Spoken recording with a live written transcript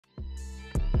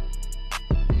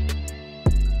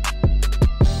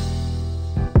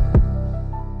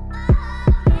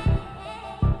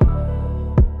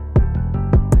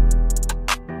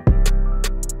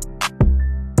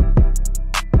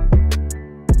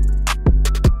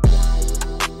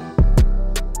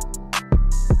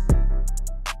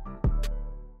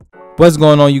What's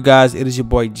going on, you guys? It is your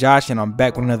boy Josh, and I'm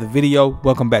back with another video.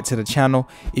 Welcome back to the channel.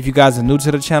 If you guys are new to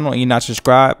the channel and you're not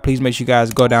subscribed, please make sure you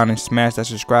guys go down and smash that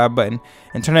subscribe button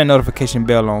and turn that notification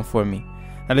bell on for me.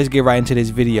 Now let's get right into this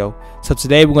video. So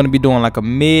today we're going to be doing like a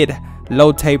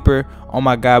mid-low taper on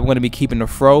my guy. We're going to be keeping the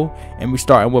fro, and we're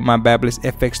starting with my Babyliss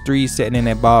FX3 setting in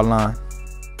that bald line.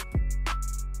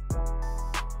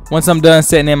 Once I'm done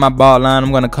setting in my bald line,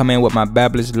 I'm going to come in with my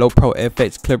Babyliss Low Pro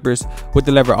FX clippers with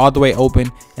the lever all the way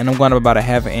open, and I'm going up about a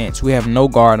 ½ inch. We have no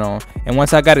guard on, and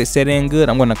once I got it set in good,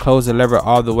 I'm going to close the lever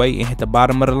all the way and hit the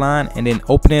bottom of the line, and then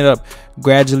open it up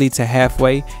gradually to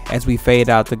halfway as we fade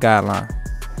out the guideline.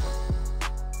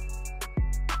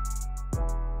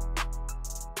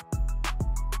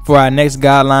 For our next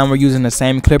guideline, we're using the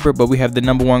same clipper, but we have the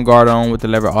 #1 guard on with the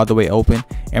lever all the way open,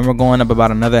 and we're going up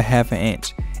about another ½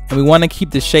 inch. And we want to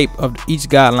keep the shape of each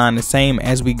guideline the same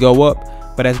as we go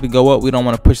up, but as we go up, we don't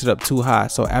want to push it up too high.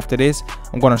 So after this,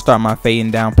 I'm going to start my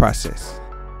fading down process.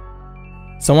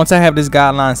 So once I have this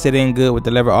guideline set in good with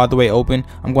the lever all the way open,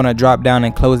 I'm going to drop down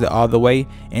and close it all the way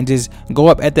and just go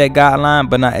up at that guideline,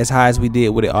 but not as high as we did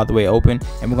with it all the way open,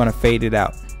 and we're going to fade it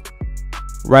out.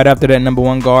 Right after that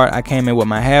 #1 guard, I came in with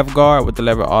my half guard with the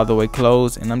lever all the way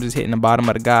closed, and I'm just hitting the bottom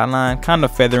of the guideline, kind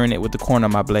of feathering it with the corner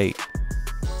of my blade.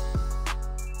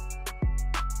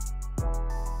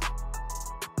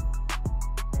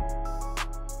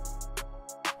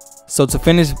 So to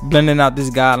finish blending out this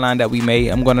guideline that we made,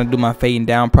 I'm going to do my fading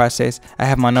down process. I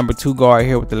have my #2 guard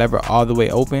here with the lever all the way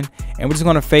open, and we're just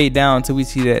going to fade down until we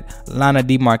see that line of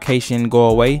demarcation go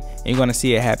away, and you're going to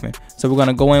see it happen. So we're going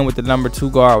to go in with the #2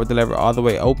 guard with the lever all the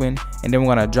way open, and then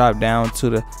we're going to drop down to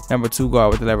the #2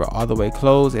 guard with the lever all the way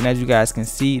closed, and as you guys can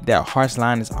see, that harsh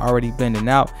line is already blending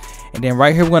out. And then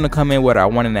right here, we're going to come in with our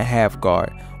 1½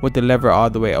 guard with the lever all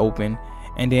the way open.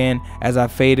 And then as I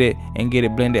fade it and get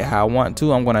it blended how I want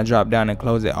to, I'm going to drop down and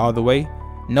close it all the way.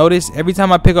 Notice every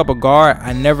time I pick up a guard,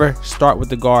 I never start with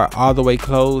the guard all the way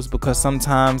closed, because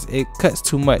sometimes it cuts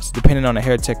too much depending on the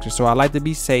hair texture. So I like to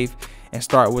be safe and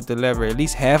start with the lever at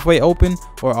least halfway open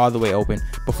or all the way open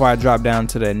before I drop down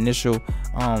to the initial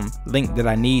length that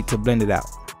I need to blend it out.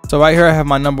 So right here I have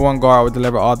my #1 guard with the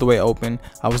lever all the way open.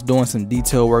 I was doing some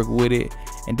detail work with it,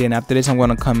 and then after this I'm going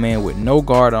to come in with no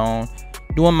guard on,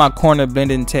 doing my corner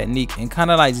blending technique, and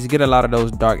kind of like just get a lot of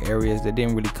those dark areas that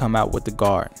didn't really come out with the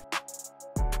guard.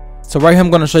 So right here I'm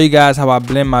going to show you guys how I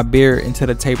blend my beard into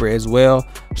the taper as well.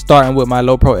 Starting with my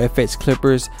Low Pro FX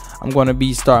clippers, I'm going to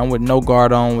be starting with no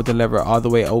guard on with the lever all the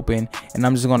way open, and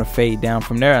I'm just going to fade down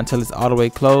from there until it's all the way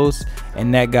closed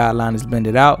and that guideline is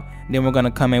blended out. Then we're going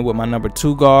to come in with my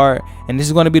 #2 guard, and this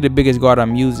is going to be the biggest guard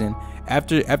I'm using.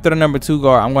 After the #2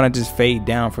 guard, I'm going to just fade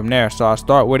down from there. So I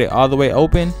start with it all the way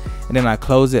open, and then I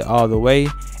close it all the way.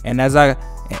 And as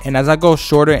I go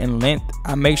shorter in length,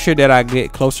 I make sure that I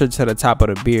get closer to the top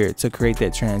of the beard to create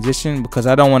that transition, because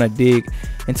I don't want to dig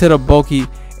into the bulky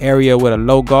area with a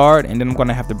low guard, and then I'm going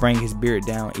to have to bring his beard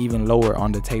down even lower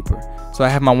on the taper. So I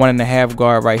have my 1½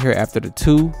 guard right here after the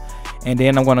 2, and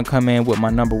then I'm going to come in with my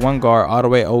 #1 guard all the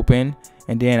way open.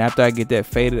 And then after I get that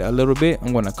faded a little bit,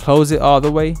 I'm going to close it all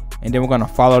the way, and then we're going to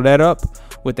follow that up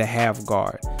with the half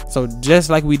guard. So just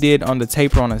like we did on the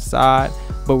taper on the side,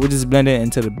 but we're just blending it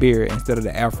into the beard instead of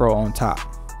the afro on top.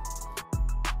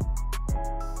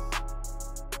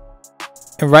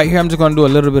 And right here I'm just going to do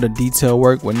a little bit of detail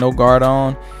work with no guard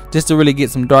on, just to really get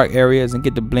some dark areas and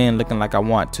get the blend looking like I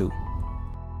want to.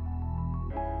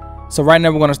 So right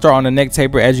now we're going to start on the neck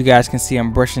taper. As you guys can see,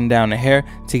 I'm brushing down the hair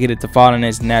to get it to fall in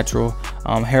its natural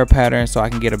hair pattern so I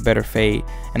can get a better fade.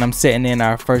 And I'm setting in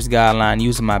our first guideline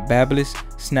using my Babyliss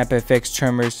Snap FX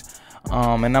trimmers.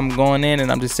 And I'm going in and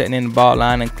I'm just setting in the bald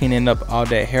line and cleaning up all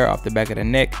that hair off the back of the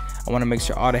neck. I want to make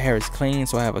sure all the hair is clean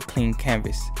so I have a clean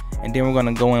canvas. And then we're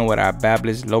going to go in with our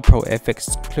Babyliss Low Pro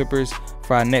FX clippers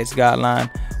for our next guideline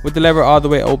with the lever all the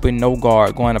way open, no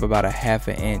guard, going up about a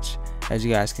 ½ inch, as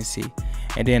you guys can see.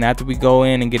 And then after we go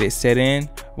in and get it set in,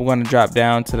 we're going to drop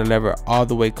down to the lever all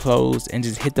the way closed and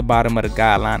just hit the bottom of the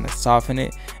guideline to soften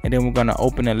it. And then we're going to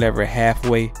open the lever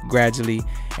halfway gradually,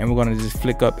 and we're going to just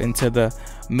flick up into the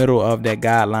middle of that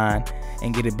guideline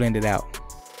and get it blended out.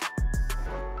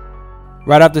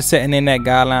 Right after setting in that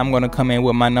guideline, I'm going to come in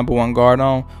with my #1 guard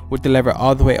on with the lever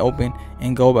all the way open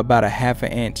and go up about a ½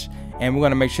 inch. And we're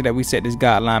going to make sure that we set this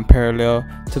guideline parallel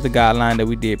to the guideline that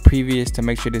we did previous to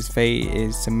make sure this fade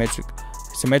is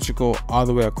symmetrical all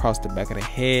the way across the back of the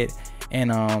head.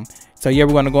 And so yeah,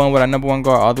 we're going to go in with our #1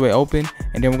 guard all the way open,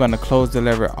 and then we're going to close the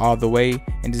lever all the way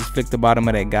and just flick the bottom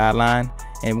of that guideline,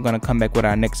 and we're going to come back with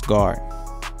our next guard.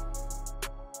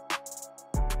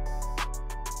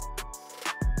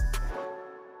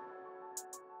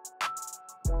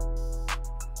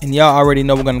 And y'all already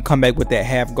know we're gonna come back with that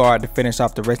half guard to finish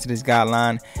off the rest of this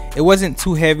guideline. It wasn't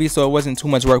too heavy, so it wasn't too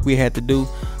much work we had to do,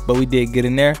 but we did get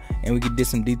in there and we did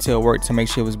some detail work to make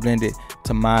sure it was blended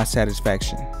to my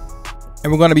satisfaction.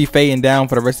 And we're gonna be fading down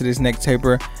for the rest of this neck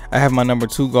taper. I have my number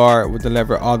 2 guard with the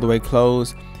lever all the way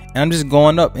closed. And I'm just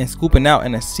going up and scooping out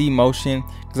in a C motion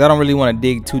because I don't really want to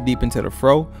dig too deep into the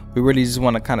fro. We really just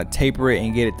want to kind of taper it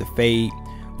and get it to fade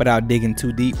without digging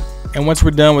too deep. And once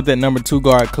we're done with that number 2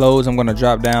 guard closed, I'm going to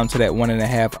drop down to that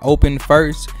 1.5 open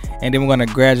first, and then we're going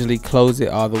to gradually close it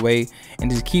all the way and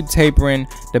just keep tapering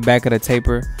the back of the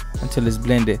taper until it's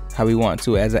blended how we want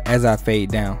to as I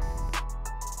fade down.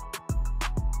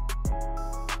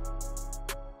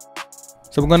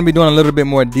 So we're going to be doing a little bit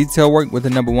more detail work with the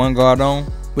number 1 guard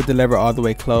on with the lever all the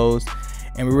way closed,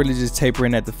 and we're really just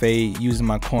tapering at the fade using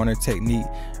my corner technique,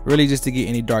 really just to get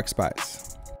any dark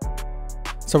spots.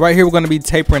 So right here we're going to be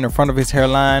tapering in front of his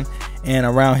hairline and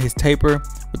around his taper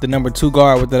with the number 2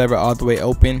 guard with the lever all the way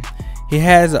open. He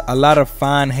has a lot of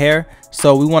fine hair,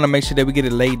 so we want to make sure that we get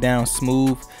it laid down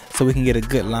smooth so we can get a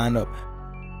good lineup.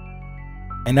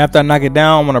 And after I knock it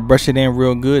down, I'm going to brush it in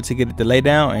real good to get it to lay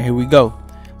down, and here we go.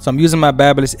 So I'm using my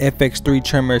Babyliss FX3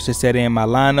 trimmer to set in my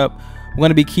lineup. We're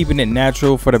going to be keeping it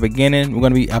natural for the beginning. We're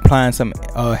going to be applying some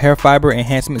hair fiber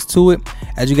enhancements to it.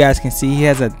 As you guys can see, he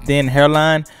has a thin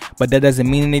hairline, but that doesn't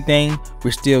mean anything.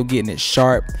 We're still getting it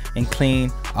sharp and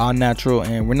clean, all natural,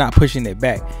 and we're not pushing it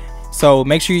back. So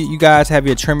make sure you guys have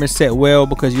your trimmer set well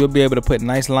because you'll be able to put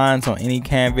nice lines on any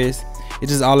canvas.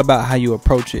 It's just all about how you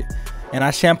approach it. And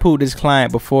I shampooed this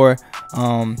client before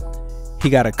he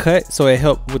got a cut, so it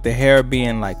helped with the hair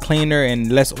being like cleaner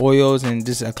and less oils and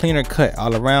just a cleaner cut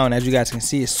all around. As you guys can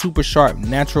see, it's super sharp,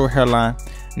 natural hairline,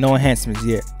 no enhancements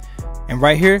yet. And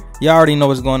right here, y'all already know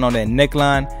what's going on. That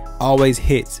neckline always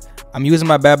hits. I'm using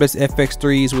my Babyliss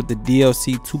FX3s with the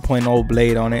DLC 2.0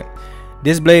 blade on it.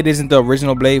 This blade isn't the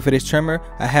original blade for this trimmer.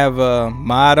 I have a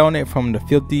mod on it from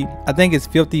the I think it's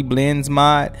Filthy Blends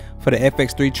mod for the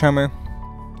FX3 trimmer.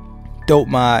 Dope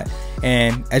mod.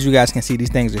 And as you guys can see,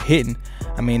 these things are hitting.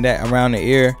 I mean, that around the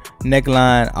ear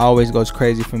neckline always goes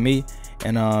crazy for me,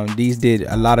 and these did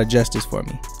a lot of justice for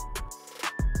me.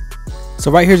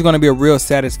 So right here is going to be a real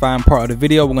satisfying part of the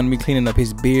video. We're going to be cleaning up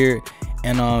his beard,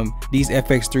 and these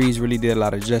FX3s really did a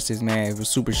lot of justice, man. It was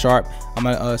super sharp. I'm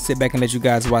gonna sit back and let you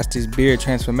guys watch this beard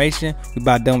transformation. We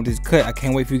about done with this cut. I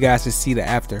can't wait for you guys to see the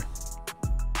after.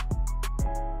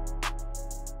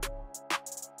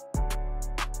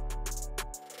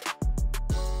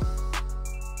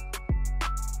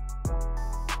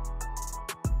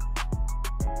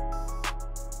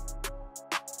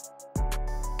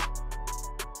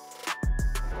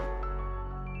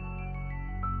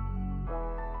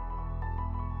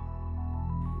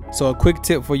 So a quick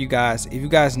tip for you guys, if you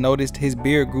guys noticed, his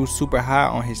beard grew super high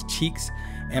on his cheeks,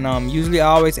 and usually I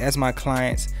always ask my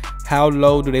clients how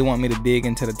low do they want me to dig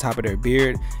into the top of their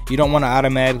beard. You don't want to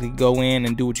automatically go in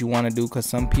and do what you want to do, because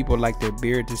some people like their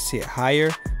beard to sit higher,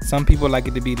 some people like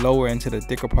it to be lower into the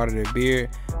thicker part of their beard,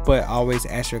 but always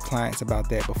ask your clients about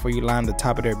that before you line the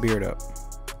top of their beard up.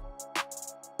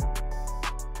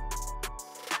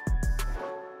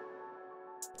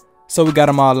 So we got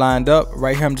them all lined up.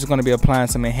 Right here I'm just going to be applying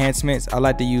some enhancements. I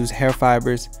like to use hair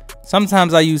fibers.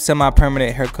 Sometimes I use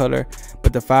semi-permanent hair color,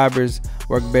 but the fibers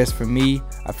work best for me.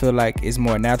 I feel like it's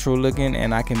more natural looking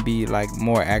and I can be like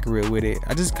more accurate with it.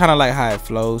 I just kind of like how it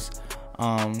flows,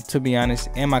 to be honest,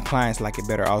 and my clients like it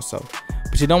better also.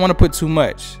 But you don't want to put too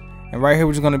much. And right here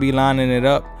we're just going to be lining it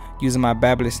up using my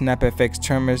Babyliss Snap FX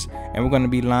trimmers, and we're going to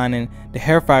be lining the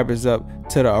hair fibers up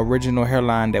to the original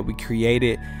hairline that we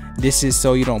created. This is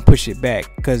so you don't push it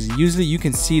back, because usually you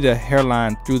can see the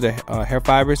hairline through the hair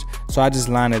fibers, so I just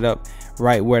line it up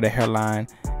right where the hairline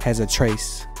has a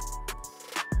trace.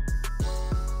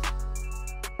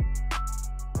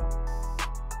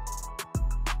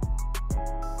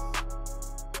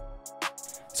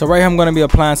 So right here I'm going to be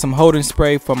applying some holding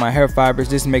spray for my hair fibers.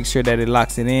 Just make sure that it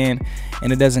locks it in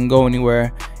and it doesn't go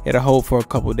anywhere. It'll hold for a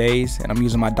couple days, and I'm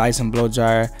using my Dyson blow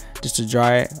dryer just to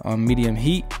dry it on medium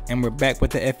heat. And we're back with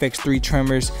the FX3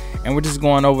 trimmers, and we're just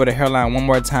going over the hairline one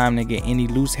more time to get any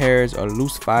loose hairs or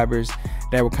loose fibers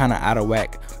that were kind of out of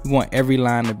whack. We want every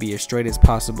line to be as straight as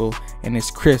possible and as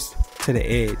crisp to the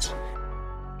edge.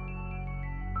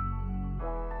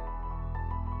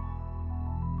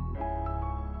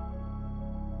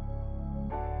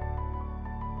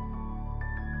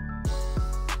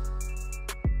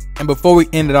 And before we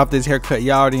ended off this haircut,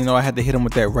 y'all already know I had to hit him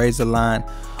with that razor line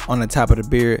on the top of the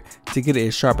beard to get it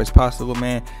as sharp as possible,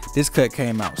 man. This cut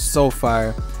came out so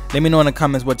fire. Let me know in the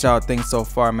comments what y'all think so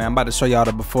far, man. I'm about to show y'all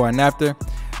the before and after,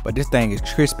 but this thing is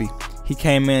crispy. He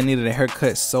came in, needed a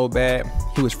haircut so bad.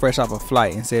 He was fresh off a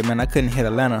flight and said, man, I couldn't hit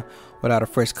Atlanta without a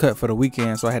fresh cut for the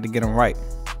weekend, so I had to get him right.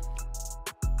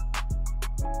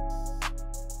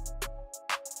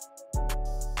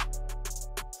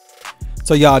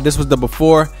 So y'all, this was the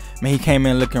before. Man, he came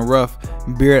in looking rough,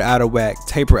 beard out of whack,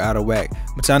 taper out of whack.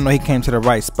 But y'all know he came to the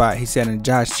right spot. He sat in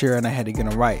Josh's chair and I had to get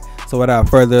him right. So without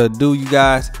further ado, you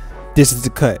guys, this is the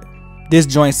cut. This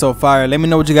joint so fire. Let me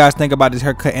know what you guys think about this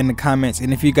haircut in the comments.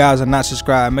 And if you guys are not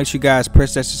subscribed, make sure you guys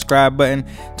press that subscribe button,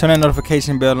 turn that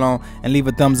notification bell on, and leave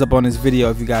a thumbs up on this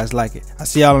video if you guys like it. I'll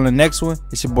see y'all on the next one.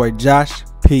 It's your boy Josh.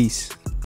 Peace.